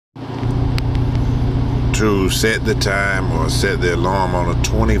to set the time or set the alarm on a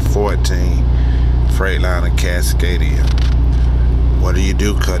 2014 Freightliner Cascadia. What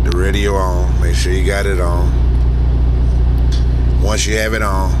do? Cut the radio on. Make sure you got it on. Once you have it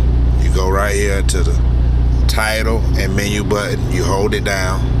on, you go right here to the title and menu button. You hold it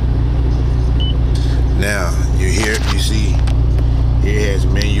down. Now you see it has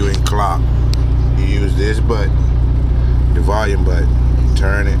menu and clock. You use this button, the volume button. You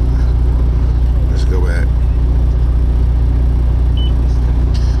turn it. Let's go back.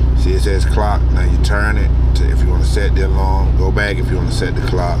 See, it says clock. Now you turn it to if you want to set the alarm. Go back if you want to set the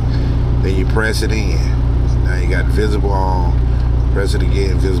clock. Then you press it in. Now you got visible on. Press it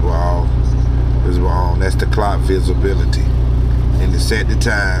again, visible off. Visible on. That's the clock visibility. And to set the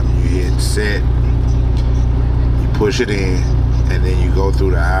time, you hit set. You push it in, and then you go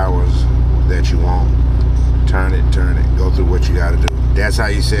through the hours that you want. Turn it. Go through what you got to do. That's how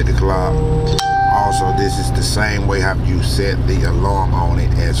you set the clock. Also, this is the same way how you set the alarm on it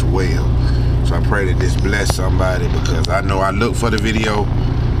as well. So I pray that this bless somebody, because I know I looked for the video,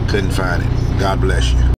 couldn't find it. God bless you.